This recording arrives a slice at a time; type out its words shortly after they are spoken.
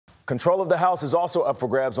Control of the House is also up for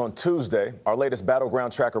grabs on Tuesday. Our latest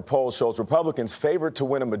Battleground Tracker poll shows Republicans favored to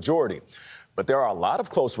win a majority. But there are a lot of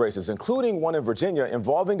close races, including one in Virginia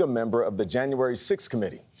involving a member of the January 6th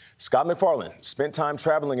committee. Scott MacFarlane spent time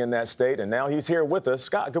traveling in that state, and now he's here with us.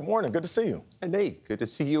 Scott, good morning. Good to see you. And Nate, good to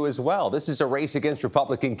see you as well. This is a race against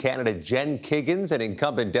Republican candidate Jen Kiggans and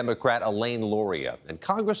incumbent Democrat Elaine Luria. And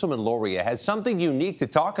Congresswoman Luria has something unique to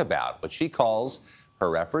talk about, what she calls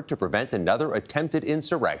her effort to prevent another attempted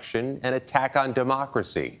insurrection and attack on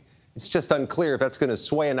democracy. It's just unclear if that's going to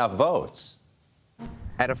sway enough votes.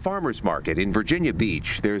 At a farmer's market in Virginia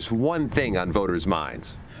Beach, there's one thing on voters'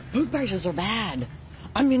 minds. Food prices are bad.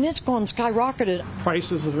 I mean, it's gone skyrocketed.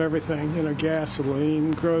 Prices of everything, gasoline,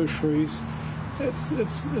 groceries.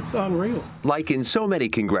 It's unreal. Like in so many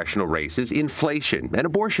congressional races, inflation and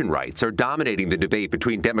abortion rights are dominating the debate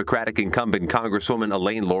between Democratic incumbent Congresswoman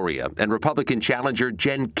Elaine Luria and Republican challenger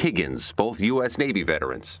Jen Kiggans, both U.S. Navy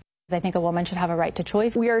veterans. I think a woman should have a right to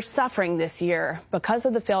choice. We are suffering this year because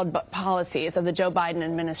of the failed policies of the Joe Biden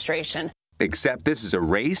administration. Except this is a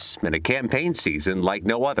race and a campaign season like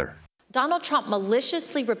no other. Donald Trump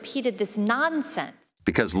maliciously repeated this nonsense.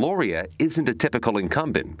 Because Luria isn't a typical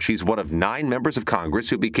incumbent. She's one of 9 members of Congress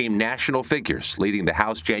who became national figures, leading the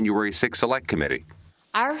House January 6 Select Committee.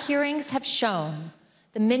 Our hearings have shown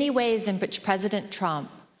the many ways in which President Trump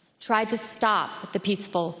tried to stop the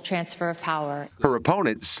peaceful transfer of power. Her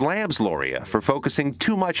opponent slams Luria for focusing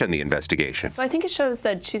too much on the investigation. So I think it shows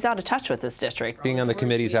that she's out of touch with this district. Being on the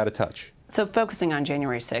committee is out of touch. So focusing on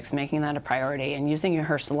January 6th, making that a priority, and using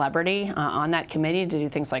her celebrity on that committee to do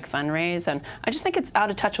things like fundraise. And I just think it's out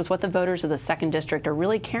of touch with what the voters of the 2nd District are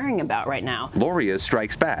really caring about right now. Luria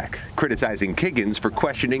strikes back, criticizing Kiggans for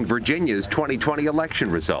questioning Virginia's 2020 election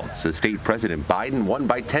results, as State President Biden won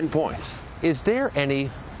by 10 points. Is there any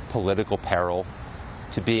political peril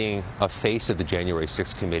to being a face of the January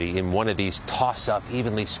 6th committee in one of these toss-up,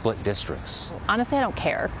 evenly split districts? Honestly, I don't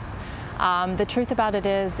care. The truth about it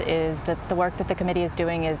is that the work that the committee is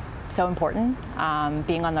doing is so important.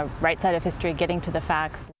 Being on the right side of history, getting to the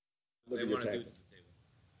facts.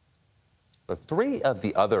 But 3 of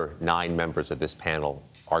the other 9 members of this panel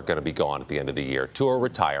are going to be gone at the end of the year. 2 are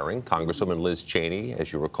retiring. Congresswoman Liz Cheney,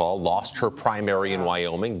 as you recall, lost her primary in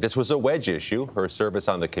Wyoming. This was a wedge issue, her service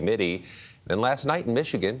on the committee. Then last night in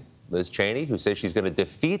Michigan, Liz Cheney, who says she's going to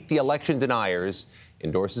defeat the election deniers,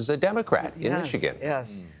 endorses a Democrat in Michigan.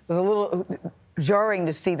 Yes. It was a little jarring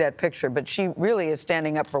to see that picture, but she really is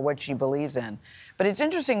standing up for what she believes in. But it's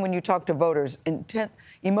interesting when you talk to voters,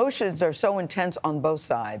 emotions are so intense on both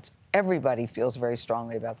sides. Everybody feels very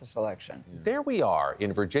strongly about this election. There we are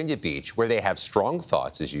in Virginia Beach, where they have strong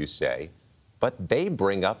thoughts, as you say, but they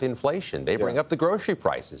bring up inflation. They bring up the grocery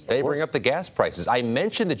prices. They bring up the gas prices. I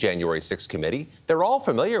mentioned the January 6th committee. They're all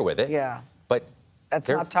familiar with it. Yeah. But that's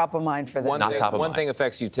not top of mind for them. One thing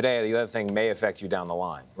affects you today, the other thing may affect you down the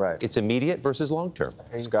line. Right. It's immediate versus long term.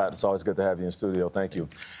 Scott, it's always good to have you in studio. Thank you.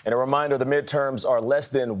 And a reminder, the midterms are less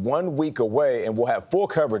than 1 week away, and we'll have full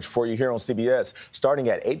coverage for you here on CBS starting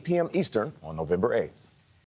at 8 p.m. Eastern on November 8th.